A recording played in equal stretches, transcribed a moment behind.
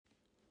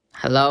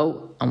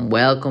Hello and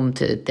welcome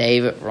to the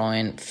David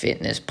Ryan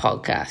Fitness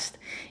Podcast.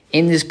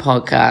 In this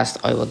podcast,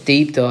 I will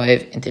deep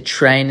dive into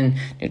training,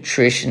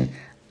 nutrition,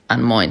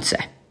 and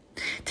mindset.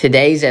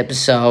 Today's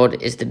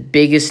episode is the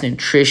biggest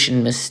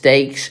nutrition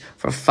mistakes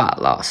for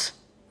fat loss.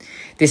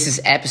 This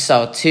is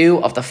episode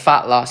 2 of the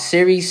fat loss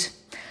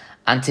series,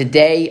 and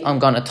today I'm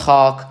going to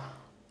talk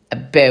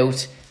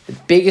about the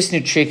biggest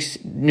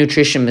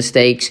nutrition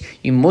mistakes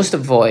you must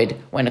avoid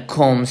when it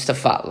comes to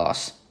fat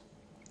loss.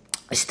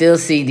 I still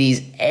see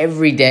these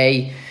every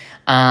day,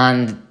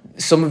 and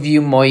some of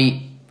these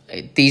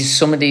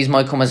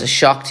might come as a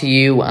shock to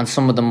you, and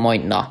some of them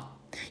might not.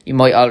 You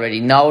might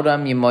already know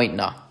them, you might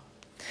not.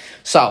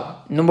 So,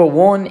 number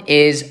 1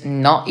 is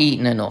not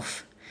eating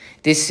enough.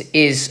 This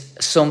is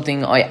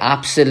something I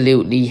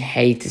absolutely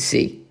hate to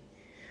see.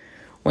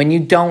 When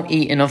you don't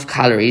eat enough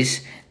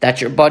calories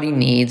that your body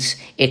needs,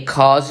 it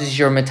causes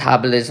your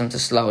metabolism to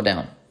slow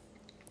down.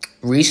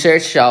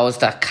 Research shows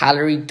that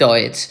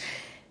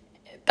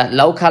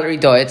low-calorie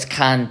diets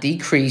can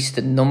decrease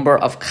the number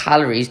of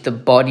calories the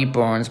body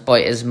burns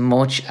by as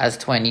much as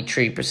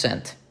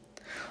 23%.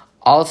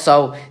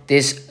 Also,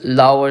 this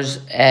lowers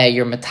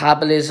your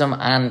metabolism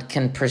and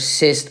can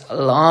persist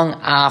long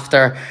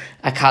after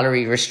a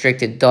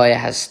calorie-restricted diet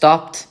has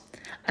stopped.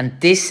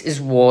 And this is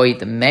why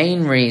the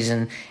main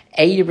reason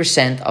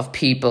 80% of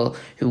people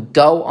who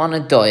go on a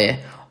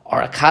diet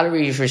or a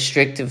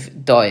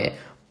calorie-restrictive diet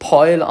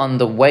pile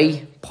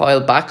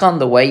back on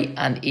the weight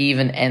and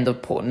even end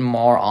up putting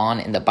more on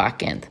in the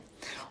back end.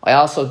 I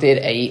also did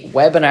a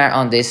webinar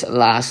on this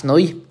last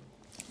night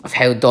of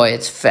how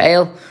diets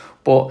fail,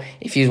 but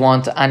if you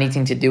want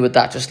anything to do with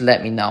that, just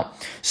let me know.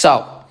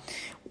 So,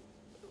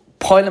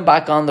 piling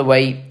back on the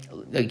weight,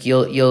 like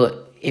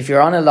if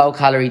you're on a low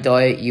calorie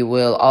diet, you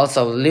will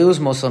also lose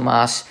muscle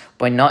mass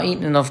by not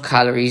eating enough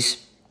calories.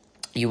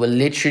 You will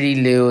literally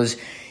lose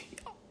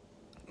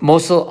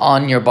muscle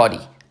on your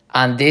body,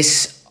 and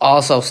this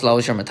also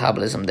slows your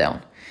metabolism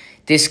down.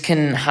 This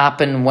can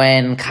happen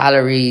when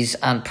calories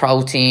and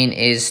protein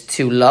is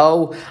too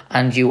low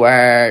and you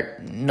are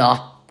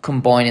not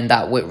combining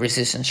that with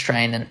resistance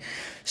training.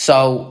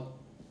 So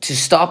to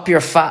stop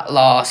your fat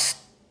loss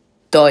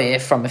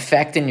diet from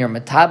affecting your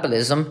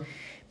metabolism,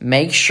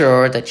 make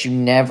sure that you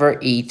never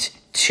eat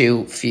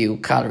too few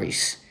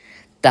calories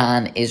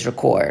than is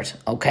required,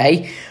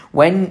 okay?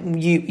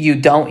 When you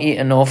don't eat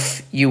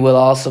enough, you will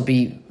also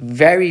be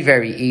very,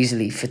 very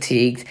easily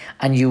fatigued,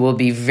 and you will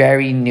be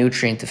very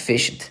nutrient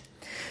deficient.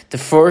 The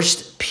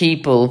first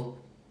thing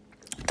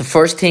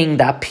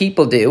that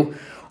people do,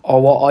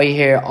 or what I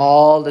hear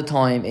all the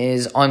time,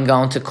 is I'm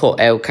going to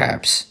cut out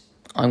carbs.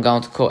 I'm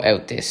going to cut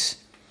out this.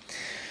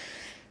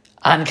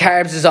 And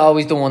carbs is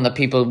always the one that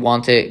people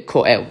want to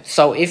cut out.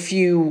 So if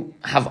you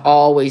have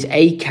always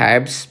ate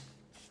carbs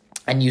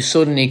and you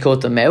suddenly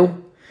cut them out,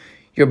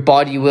 your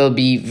body will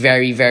be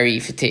very, very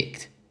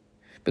fatigued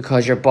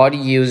because your body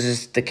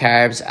uses the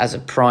carbs as a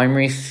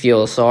primary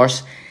fuel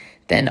source.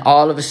 Then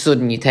all of a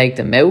sudden you take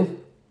them out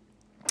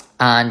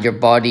and your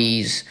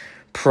body's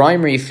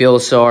primary fuel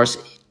source,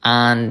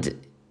 and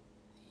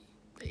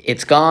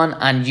it's gone,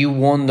 and you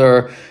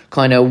wonder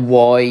kind of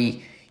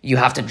why you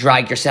have to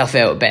drag yourself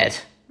out of bed.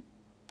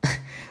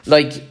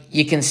 Like,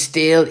 you can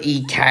still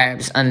eat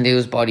carbs and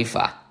lose body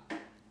fat.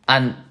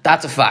 And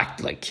that's a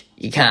fact, like,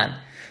 you can.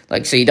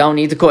 Like, so you don't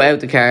need to cut out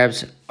the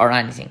carbs or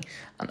anything.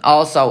 And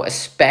also,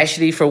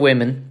 especially for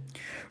women,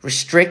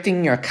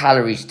 restricting your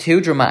calories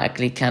too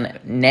dramatically can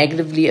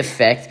negatively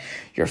affect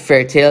your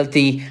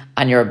fertility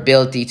and your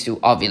ability to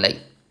ovulate.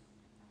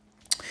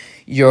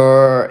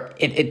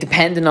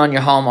 Depending on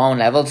your hormone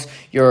levels,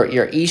 your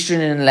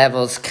estrogen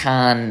levels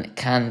can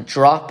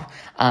drop,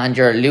 and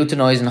your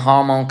luteinizing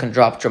hormone can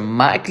drop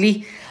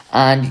dramatically,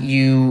 and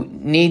you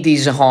need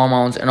these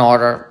hormones in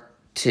order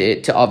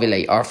to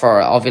ovulate, or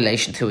for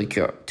ovulation to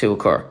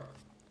occur.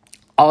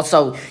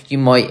 Also, you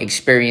might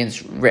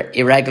experience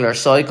irregular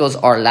cycles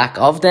or lack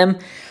of them,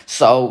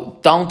 so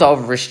don't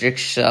over-restrict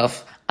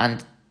yourself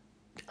and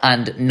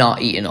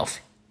not eat enough.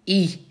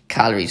 Eat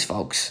calories,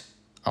 folks.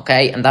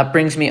 Okay, and that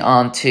brings me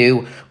on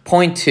to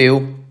point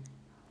 2,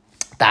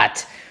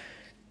 that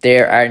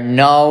there are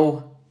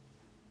no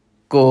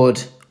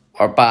good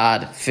or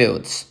bad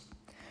foods.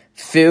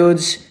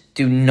 Foods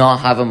do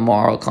not have a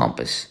moral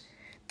compass.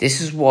 This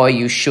is why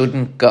you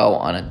shouldn't go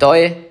on a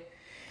diet.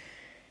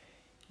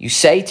 You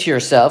say to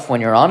yourself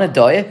when you're on a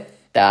diet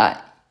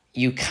that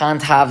you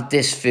can't have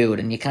this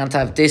food and you can't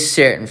have this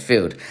certain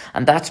food,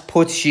 and that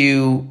puts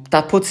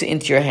it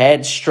into your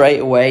head straight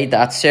away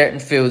that certain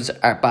foods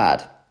are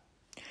bad.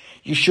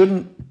 You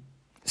shouldn't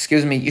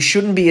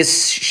be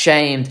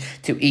ashamed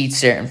to eat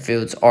certain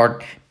foods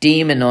or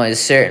demonize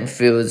certain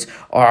foods,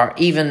 or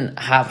even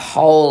have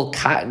whole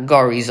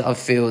categories of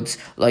foods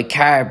like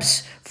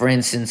carbs, for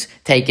instance,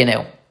 taken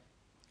out.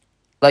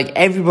 Like,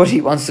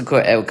 everybody wants to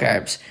cut out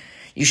carbs.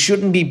 You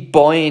shouldn't be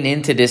buying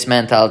into this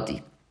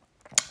mentality.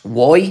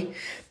 Why?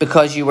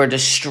 Because you are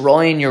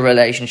destroying your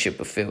relationship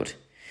with food.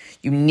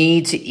 You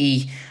need to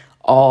eat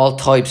all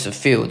types of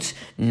foods,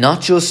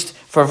 not just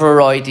for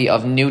variety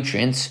of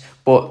nutrients,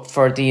 but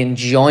for the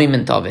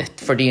enjoyment of it,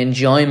 for the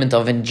enjoyment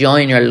of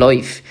enjoying your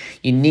life,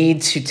 you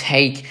need to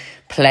take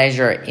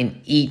pleasure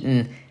in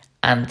eating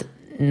and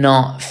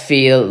not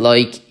feel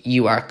like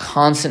you are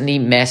constantly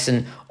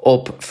messing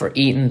up for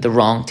eating the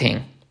wrong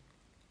thing.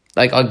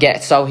 Like, I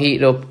get so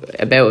heated up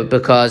about it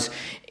because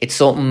it's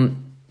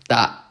something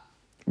that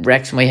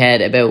wrecks my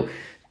head about,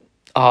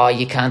 oh,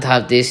 you can't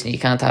have this and you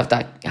can't have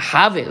that.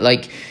 Have it.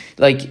 Like,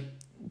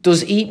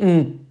 does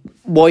eating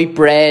white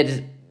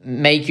bread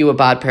make you a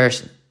bad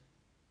person?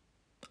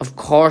 Of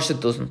course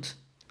it doesn't.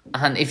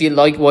 And if you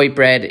like white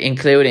bread,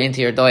 include it into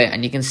your diet,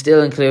 and you can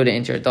still include it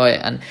into your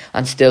diet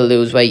and still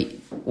lose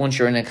weight once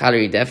you're in a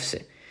calorie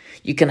deficit.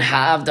 You can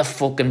have the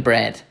fucking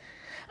bread.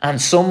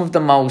 And some of the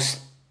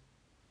most,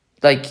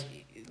 of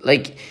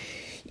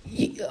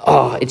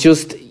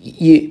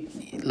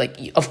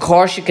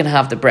course you can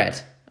have the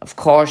bread. Of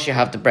course you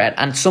have the bread.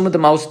 And some of the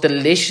most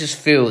delicious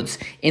foods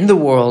in the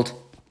world,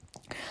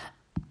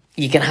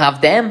 you can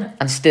have them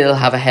and still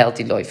have a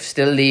healthy life,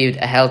 still lead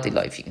a healthy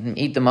life. You can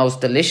eat the most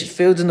delicious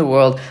foods in the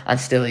world and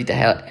still lead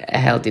a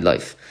healthy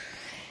life.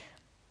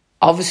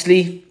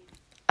 Obviously,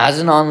 as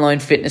an online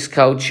fitness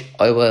coach,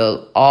 I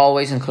will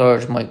always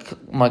encourage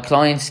my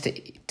clients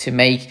to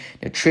make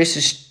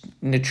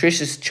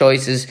nutritious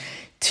choices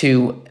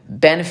to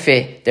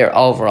benefit their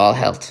overall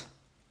health.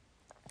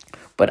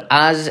 But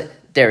as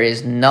there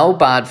is no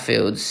bad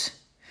foods,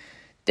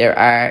 there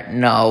are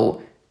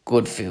no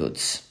good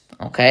foods.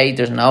 Okay,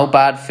 there's no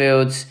bad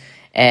foods.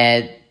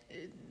 There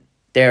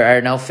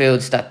are no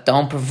foods that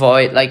don't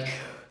provide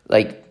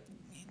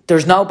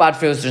there's no bad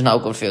foods, there's no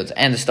good foods.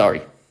 End of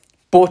story.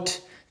 But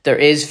there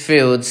is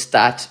foods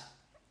that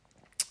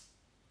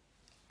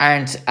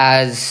aren't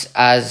as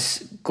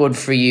good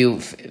for you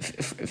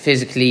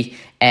physically,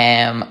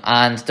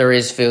 and there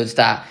is foods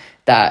that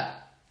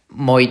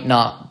might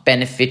not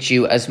benefit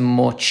you as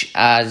much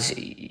as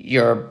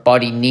your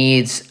body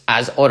needs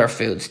as other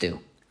foods do.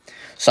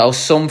 So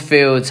some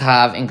foods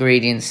have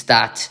ingredients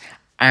that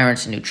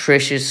aren't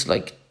nutritious,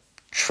 like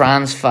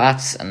trans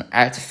fats and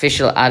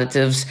artificial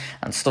additives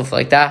and stuff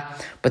like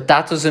that. But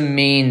that doesn't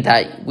mean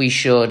that we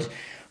should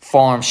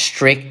form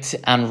strict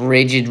and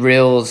rigid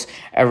rules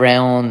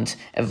around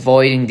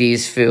avoiding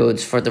these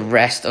foods for the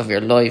rest of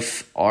your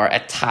life, or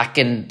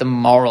attacking the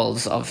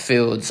morals of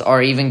foods,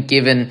 or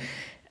even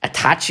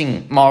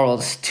attaching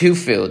morals to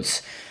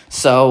foods.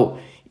 So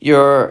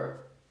you're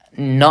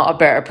not a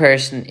better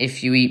person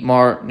if you eat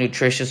more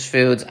nutritious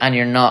foods, and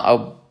you're not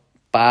a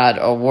bad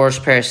or worse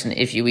person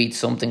if you eat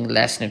something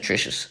less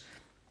nutritious.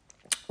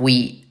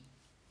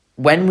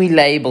 When we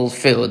label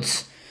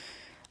foods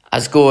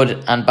as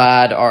good and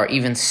bad, or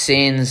even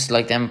sins,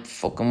 like them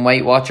fucking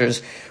Weight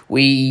Watchers,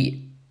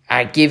 we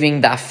are giving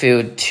that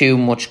food too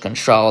much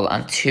control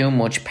and too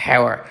much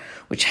power,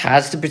 which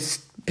has the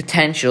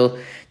potential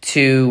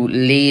to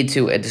lead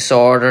to a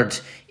disordered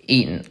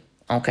eating,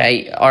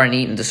 okay, or an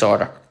eating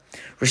disorder.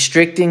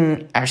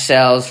 Restricting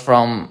ourselves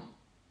will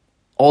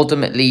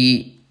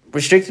ultimately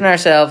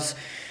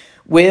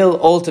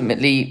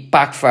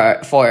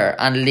backfire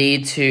and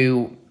lead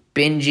to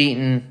binge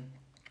eating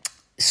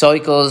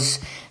cycles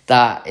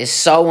that is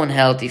so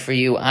unhealthy for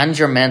you and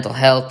your mental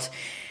health,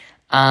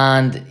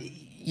 and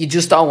you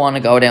just don't want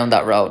to go down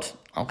that road,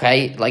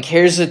 okay? Like,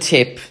 here's a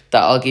tip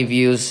that I'll give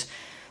you is,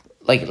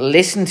 like,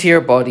 listen to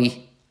your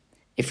body.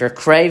 If you're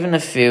craving a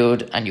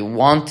food and you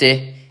want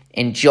it,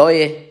 enjoy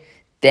it,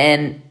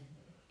 then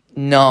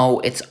know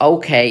it's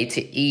okay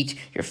to eat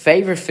your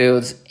favorite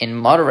foods in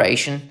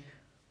moderation,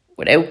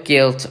 without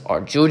guilt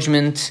or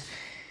judgment.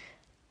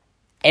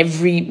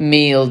 Every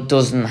meal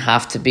doesn't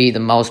have to be the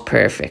most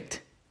perfect.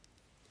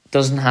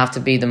 Doesn't have to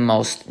be the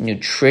most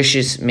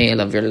nutritious meal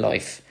of your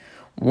life.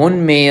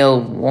 One meal,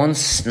 one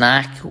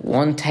snack,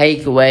 one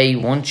takeaway,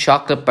 one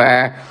chocolate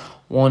bar,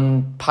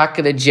 one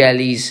packet of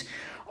jellies,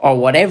 or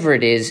whatever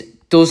it is,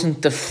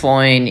 doesn't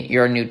define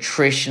your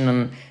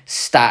nutritional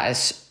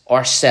status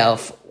or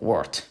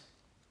self-worth.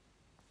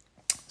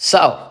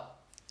 So,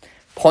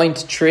 point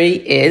 3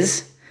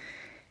 is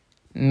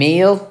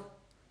meal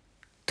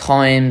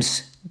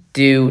times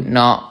do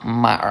not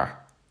matter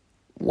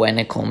when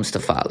it comes to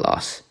fat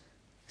loss.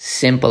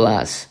 Simple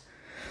as.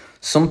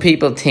 Some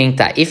people think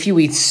that if you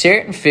eat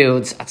certain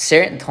foods at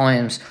certain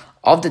times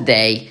of the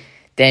day,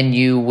 then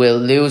you will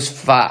lose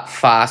fat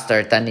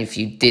faster than if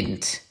you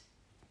didn't.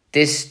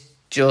 This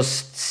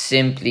just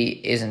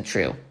simply isn't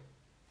true.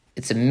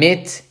 It's a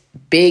myth,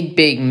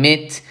 big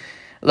myth.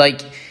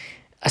 Like,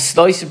 a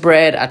slice of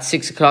bread at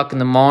 6 o'clock in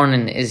the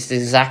morning is the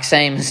exact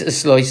same as a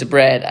slice of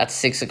bread at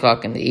 6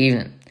 o'clock in the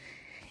evening.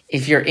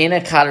 If you're in a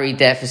calorie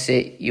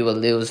deficit, you will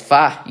lose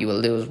fat, you will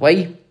lose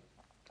weight.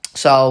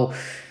 So,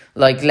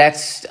 like,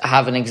 let's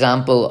have an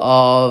example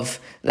of,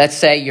 let's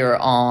say your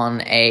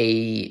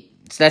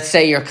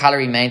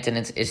calorie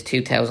maintenance is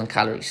 2,000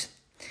 calories.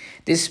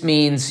 This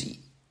means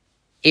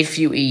if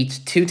you eat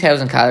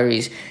 2,000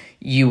 calories,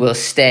 you will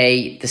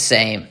stay the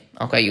same.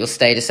 Okay, you'll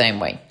stay the same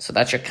way. So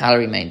that's your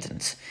calorie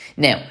maintenance.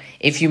 Now,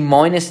 if you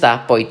minus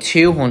that by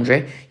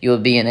 200, you'll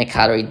be in a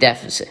calorie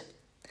deficit.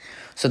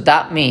 So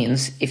that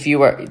means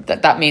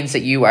that means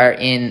that you are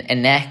in a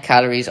net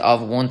calories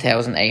of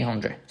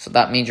 1,800. So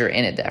that means you're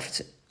in a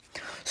deficit.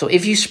 So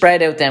if you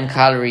spread out them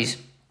calories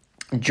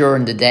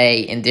during the day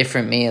in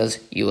different meals,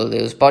 you will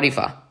lose body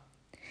fat.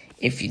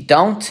 If you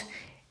don't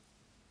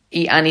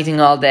eat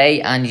anything all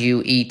day and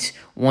you eat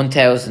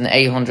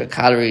 1,800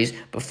 calories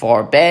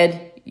before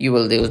bed, you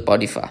will lose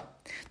body fat.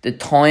 The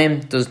time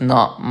does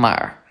not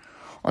matter.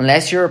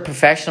 Unless you're a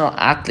professional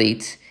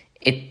athlete,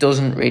 it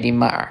doesn't really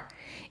matter.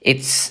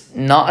 It's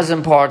not as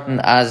important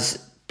as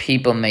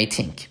people may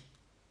think.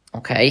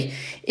 Okay?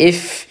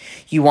 If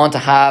you want to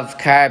have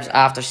carbs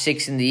after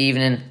 6 in the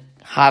evening,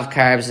 have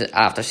carbs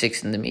after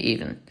 6 in the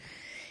evening.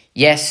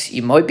 Yes,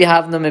 you might be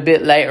having them a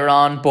bit later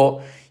on,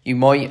 but you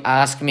might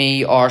ask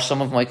me, or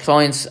some of my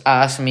clients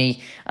ask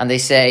me, and they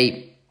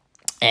say,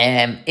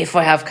 if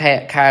I have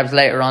carbs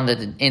later on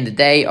in the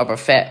day or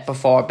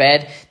before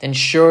bed, then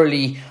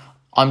surely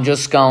I'm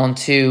just going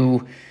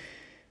to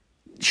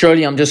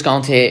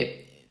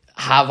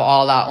have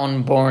all that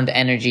unburned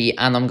energy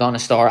and I'm going to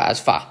store it as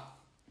fat.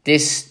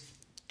 This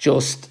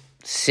just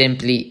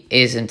simply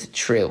isn't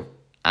true.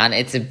 And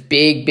it's a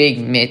big, big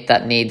myth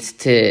that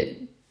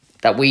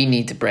we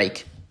need to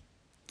break.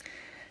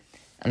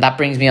 And that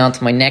brings me on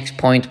to my next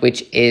point,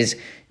 which is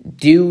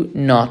do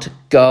not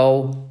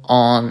go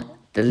on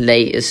the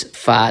latest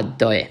fad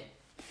diet.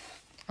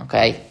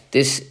 Okay?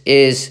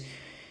 Just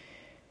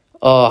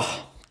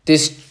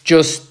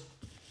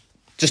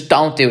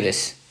don't do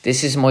this.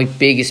 This is my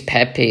biggest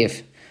pet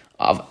peeve.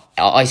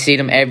 I see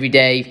them every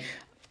day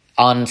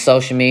on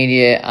social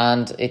media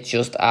and it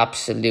just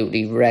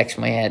absolutely wrecks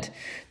my head.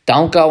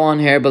 Don't go on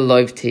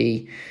Herbalife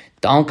tea.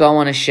 Don't go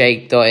on a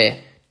shake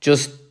diet.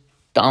 Just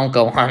don't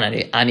go on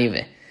any of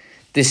it.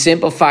 The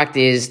simple fact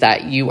is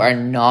that you are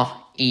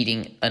not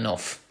eating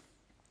enough.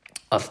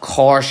 Of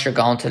course you're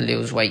going to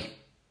lose weight.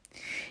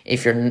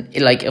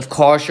 Of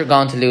course you're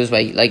going to lose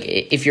weight. Like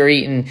if you're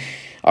eating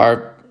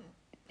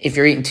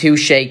 2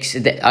 shakes a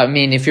day,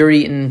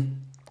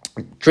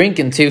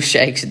 drinking 2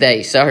 shakes a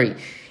day, sorry.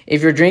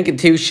 If you're drinking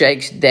 2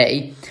 shakes a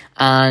day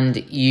and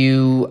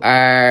you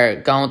are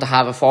going to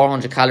have a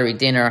 400 calorie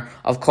dinner,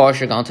 of course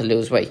you're going to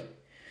lose weight.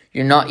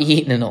 You're not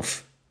eating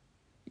enough.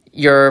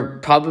 You're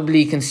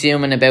probably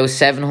consuming about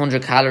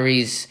 700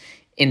 calories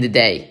in the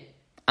day.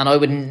 And I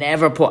would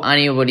never put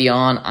anybody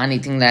on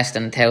anything less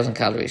than 1,000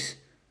 calories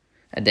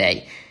a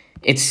day.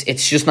 It's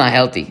just not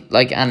healthy.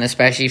 And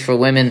especially for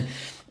women,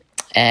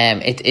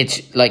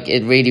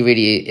 it really,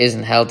 really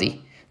isn't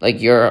healthy.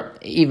 Your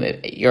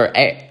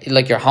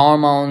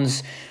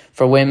hormones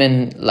for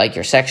women,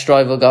 your sex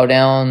drive will go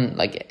down.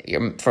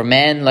 For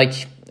men,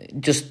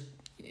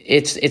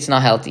 it's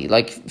not healthy.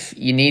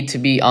 You need to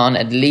be on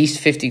at least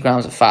 50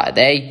 grams of fat a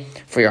day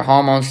for your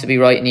hormones to be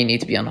right, and you need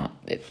to be on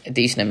a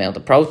decent amount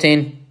of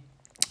protein.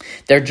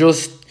 They're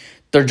just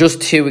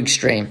too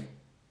extreme.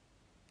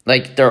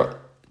 They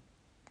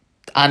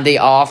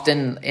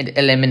often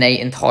eliminate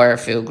entire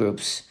food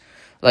groups.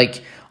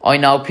 I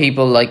know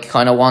people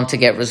kind of want to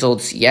get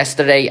results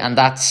yesterday, and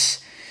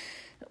that's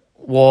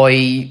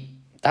why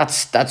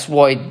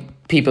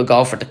people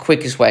go for the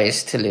quickest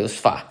ways to lose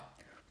fat.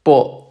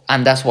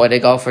 And that's why they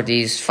go for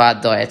these fad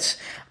diets.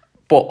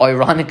 But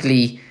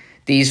ironically,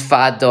 these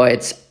fad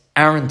diets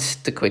aren't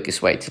the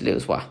quickest way to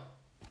lose what?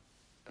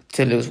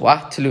 To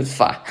lose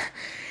fat.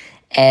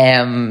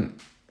 And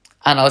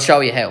I'll show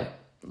you how.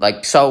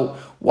 So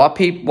what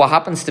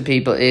happens to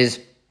people is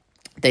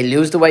they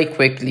lose the weight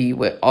quickly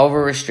with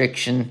over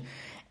restriction,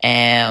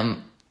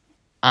 and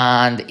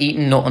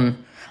eating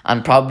nothing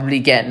and probably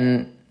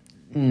getting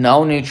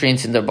no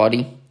nutrients in their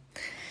body.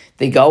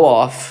 They go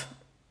off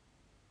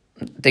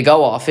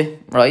it,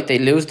 right? They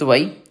lose the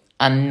weight,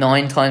 and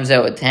 9 times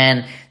out of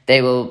 10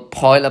 they will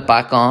pile it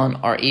back on,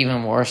 or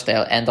even worse,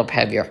 they'll end up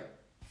heavier.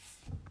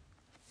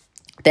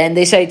 Then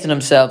they say to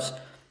themselves,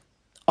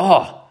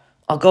 oh,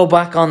 I'll go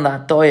back on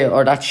that diet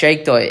or that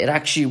shake diet. It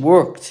actually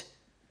worked.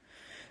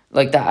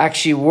 That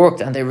actually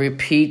worked, and they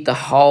repeat the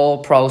whole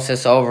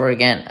process over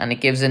again, and it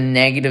gives a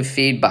negative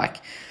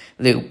feedback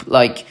loop.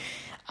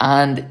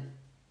 And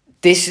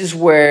this is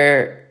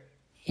where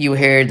you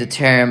hear the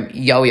term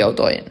yo-yo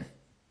dieting.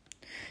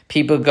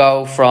 People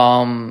drop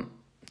from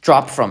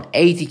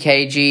 80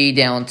 kg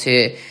down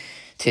to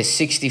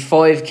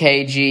 65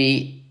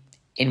 kg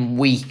in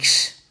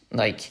weeks,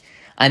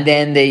 and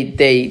then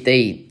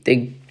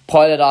they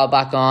pile it all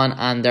back on,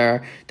 and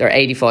they're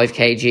 85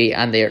 kg,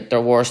 and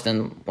they're worse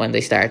than when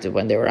they started,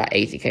 when they were at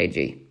 80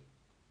 kg.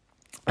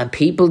 And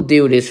people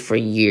do this for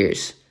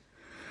years.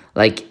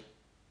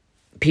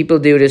 People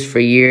do this for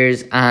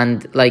years,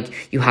 and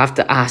you have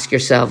to ask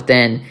yourself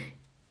then,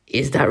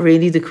 is that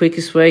really the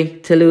quickest way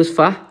to lose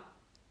fat?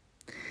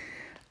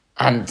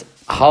 And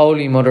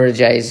holy mother of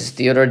Jesus,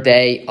 the other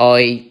day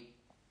I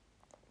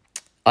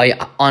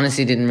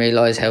honestly didn't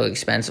realise how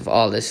expensive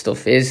all this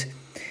stuff is.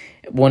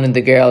 One of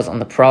the girls on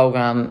the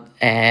program,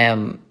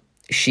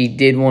 she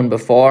did one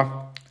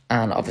before,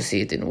 and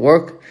obviously it didn't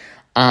work.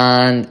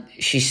 And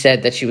she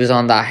said that she was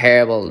on that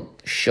herbal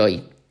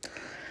shite,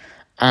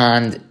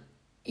 and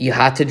you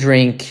had to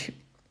drink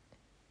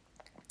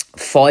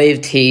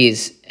 5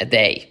 teas a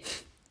day,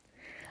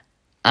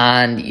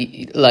 and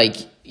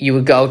you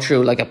would go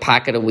through like a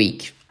packet a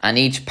week, and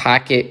each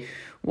packet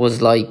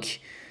was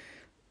like,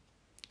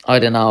 I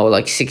don't know,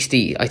 like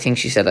 60, I think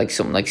she said like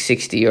something like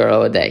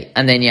 €60 a day.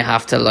 And then you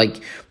have to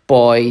like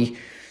buy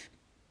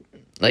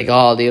like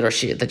all the other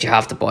shit that you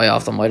have to buy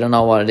off them. I don't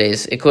know what it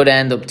is. It could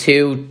end up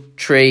 2,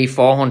 3,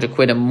 400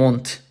 quid a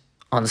month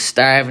on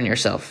starving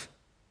yourself.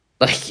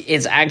 Like,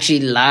 it's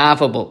actually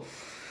laughable.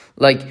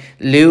 Like,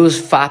 lose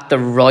fat the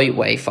right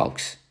way,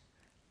 folks,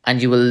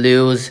 and you will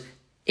lose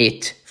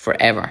it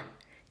forever.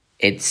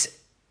 It's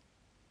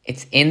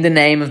in the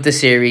name of the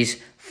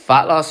series,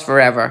 Fat Loss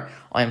Forever.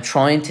 I am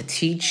trying to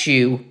teach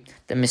you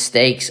the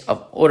mistakes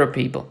of other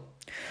people.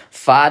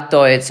 Fad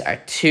diets are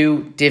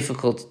too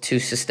difficult to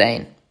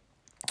sustain.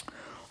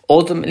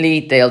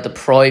 Ultimately, they'll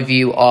deprive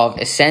you of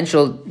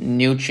essential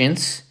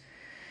nutrients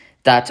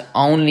that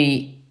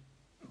only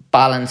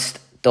balanced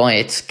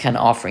diets can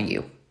offer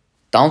you.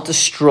 Don't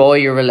destroy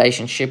your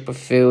relationship with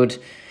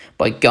food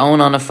by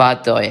going on a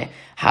fad diet.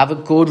 Have a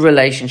good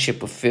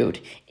relationship with food.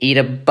 Eat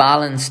a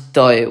balanced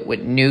diet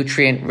with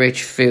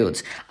nutrient-rich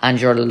foods,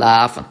 and you're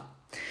laughing.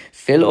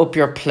 Fill up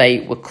your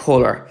plate with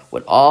colour,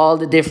 with all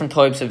the different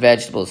types of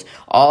vegetables,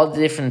 all the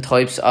different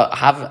types of,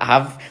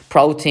 have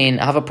protein,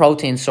 have a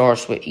protein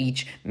source with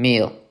each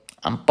meal.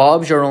 And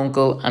Bob's your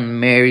uncle and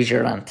Mary's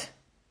your aunt.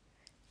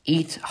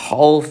 Eat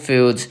whole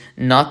foods,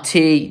 not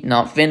tea,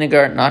 not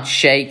vinegar, not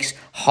shakes,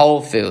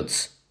 whole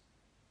foods.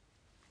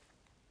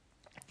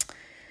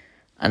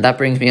 And that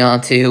brings me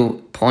on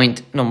to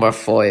point number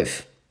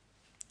 5.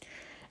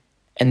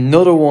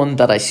 Another one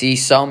that I see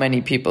so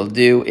many people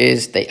do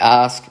is they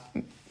ask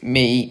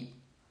me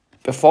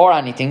before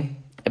anything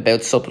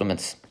about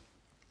supplements.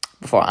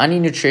 Before any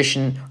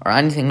nutrition or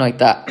anything like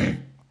that,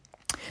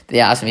 they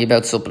ask me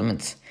about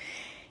supplements.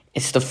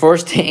 It's the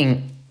first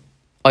thing,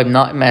 I'm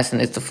not messing,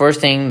 it's the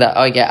first thing that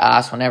I get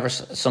asked whenever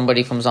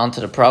somebody comes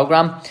onto the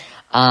program,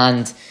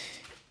 and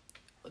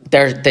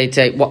they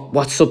say,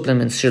 what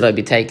supplements should I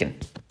be taking?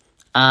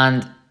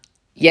 And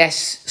yes,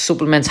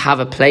 supplements have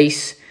a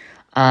place,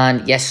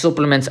 and yes,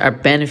 supplements are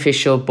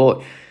beneficial,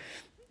 but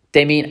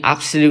they mean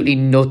absolutely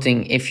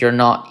nothing if you're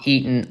not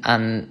eating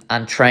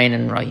and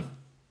training right.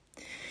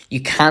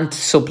 You can't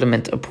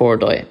supplement a poor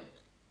diet.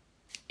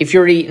 If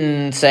you're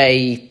eating,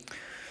 say,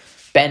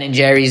 Ben and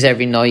Jerry's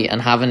every night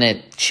and having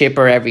a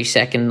chipper every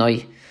second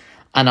night,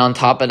 and on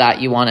top of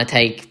that you want to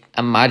take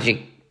a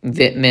magic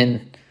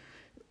vitamin,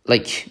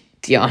 like,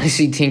 do you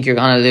honestly think you're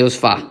going to lose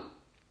fat?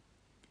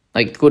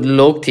 Like, good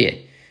luck to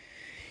you.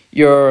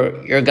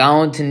 You're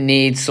going to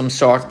need some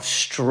sort of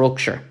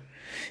structure.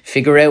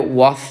 Figure out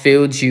what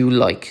foods you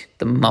like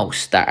the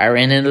most that are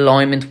in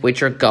alignment with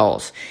your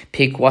goals.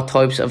 Pick what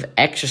types of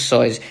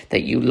exercise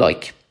that you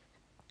like.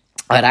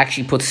 I'd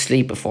actually put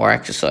sleep before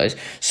exercise.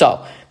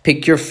 So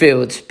pick your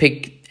foods,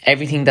 pick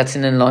everything that's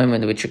in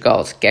alignment with your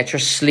goals. Get your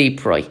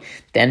sleep right.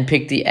 Then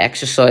pick the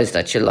exercise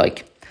that you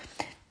like.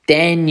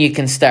 Then you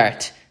can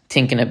start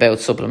thinking about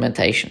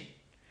supplementation.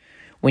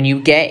 When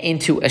you get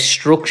into a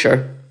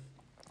structure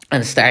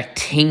and start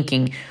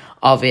thinking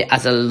of it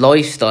as a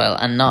lifestyle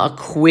and not a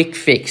quick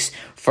fix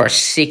for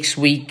 6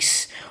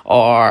 weeks,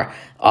 or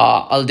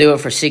I'll do it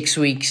for 6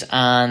 weeks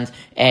and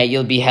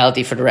you'll be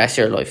healthy for the rest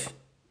of your life.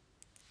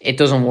 It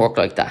doesn't work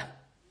like that.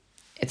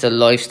 It's a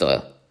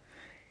lifestyle.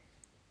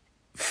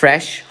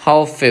 Fresh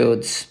whole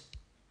foods.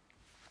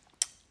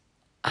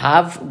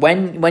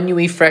 When you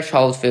eat fresh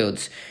whole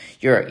foods,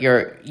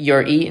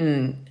 you're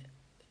eating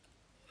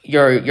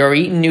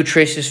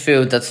nutritious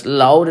food that's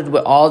loaded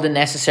with all the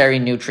necessary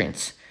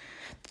nutrients.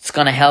 It's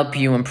going to help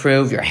you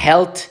improve your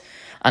health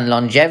and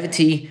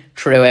longevity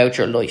throughout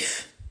your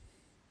life.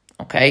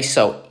 Okay,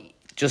 so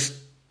just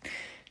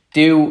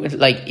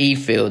eat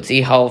foods,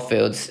 eat whole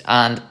foods,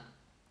 and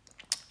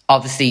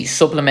obviously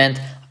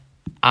supplement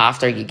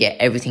after you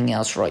get everything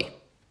else right.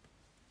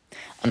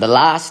 And the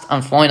last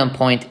and final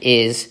point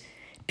is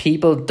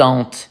people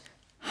don't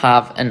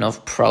have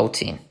enough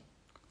protein.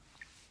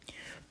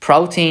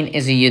 Protein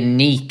is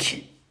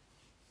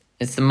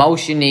it's the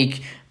most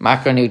unique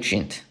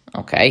macronutrient.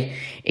 Okay,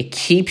 it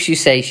keeps you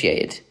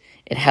satiated.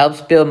 It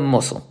helps build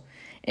muscle.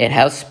 It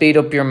helps speed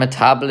up your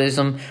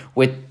metabolism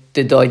with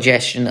the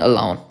digestion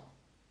alone.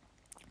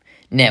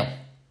 Now,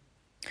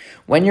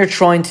 when you're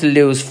trying to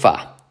lose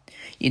fat,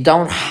 you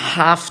don't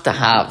have to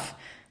have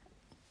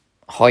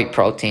high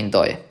protein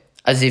diet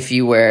as if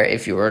you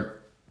were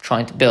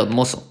trying to build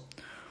muscle.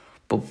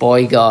 But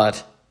by God,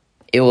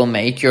 it will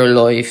make your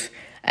life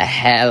a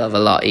hell of a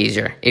lot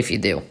easier if you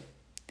do.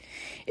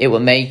 It will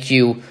make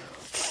you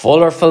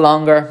fuller for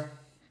longer.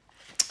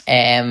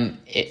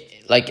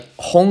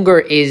 Hunger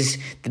is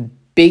the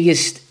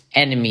biggest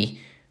enemy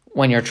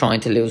when you're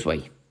trying to lose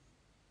weight.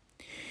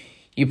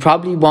 You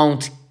probably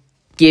won't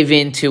give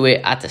in to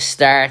it at the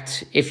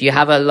start. If you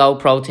have a low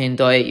protein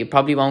diet, you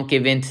probably won't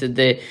give in to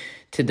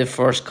the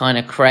first kind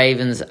of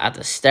cravings at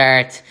the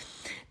start.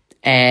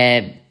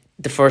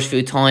 The first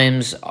few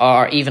times,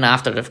 or even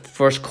after the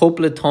first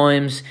couple of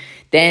times.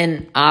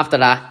 Then after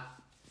that,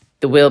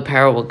 the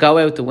willpower will go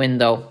out the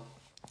window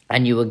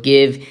and you will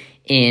give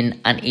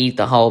in and eat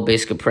the whole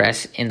biscuit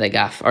press in the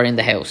gaff or in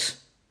the house.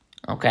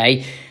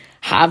 Okay?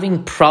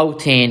 Having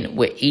protein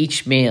with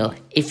each meal,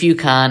 if you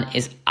can,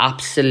 is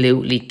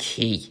absolutely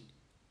key.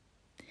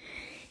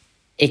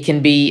 It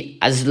can be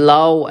as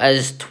low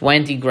as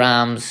 20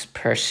 grams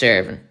per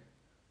serving,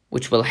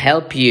 which will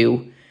help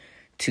you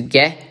to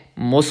get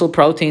muscle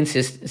protein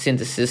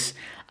synthesis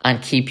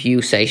and keep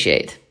you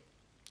satiated.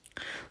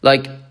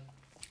 Like,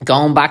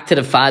 going back to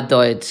the fad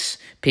diets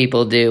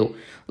people do,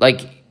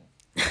 like,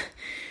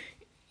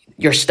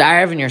 you're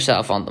starving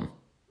yourself on them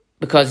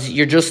because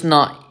you're just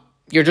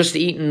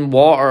eating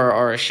water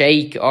or a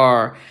shake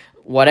or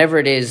whatever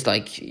it is,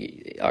 like,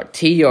 or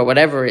tea or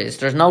whatever it is.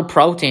 There's no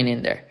protein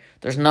in there.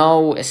 There's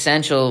no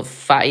essential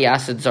fatty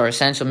acids or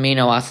essential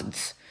amino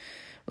acids.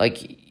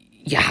 Like,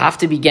 you have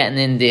to be getting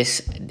in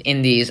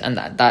these, and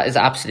that is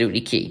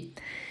absolutely key.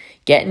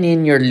 Getting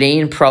in your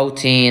lean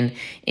protein,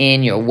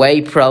 in your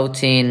whey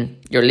protein,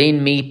 your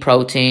lean meat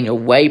protein, your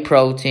whey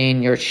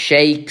protein, your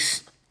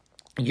shakes,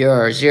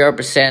 your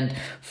 0%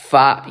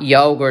 fat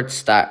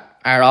yogurts that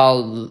are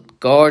all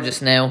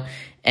gorgeous now.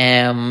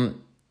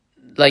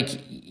 Like,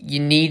 you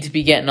need to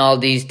be getting all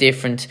these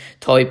different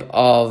types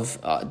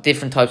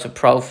of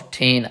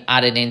protein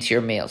added into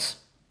your meals.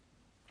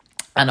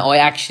 And I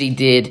actually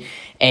did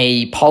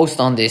a post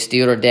on this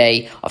the other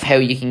day of how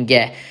you can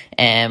get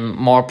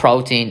more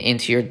protein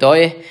into your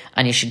diet,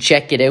 and you should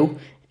check it out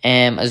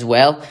as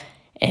well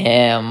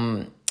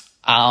on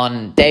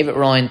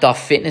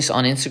davidryan.fitness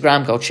on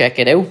Instagram. Go check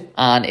it out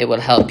and it will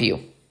help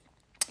you.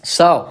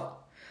 So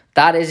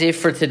that is it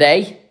for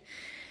today.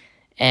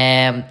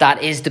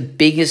 That is the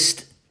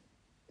biggest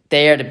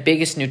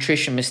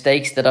nutrition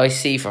mistakes that I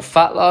see for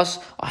fat loss.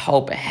 I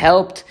hope it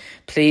helped.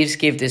 Please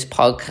give this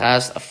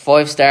podcast a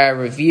 5-star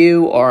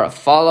review or a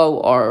follow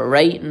or a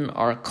rating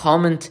or a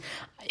comment.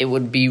 It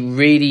would be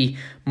really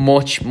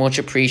much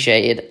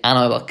appreciated. And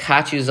I will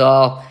catch you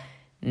all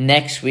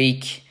next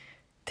week.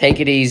 Take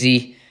it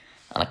easy,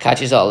 and I'll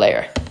catch you all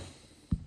later.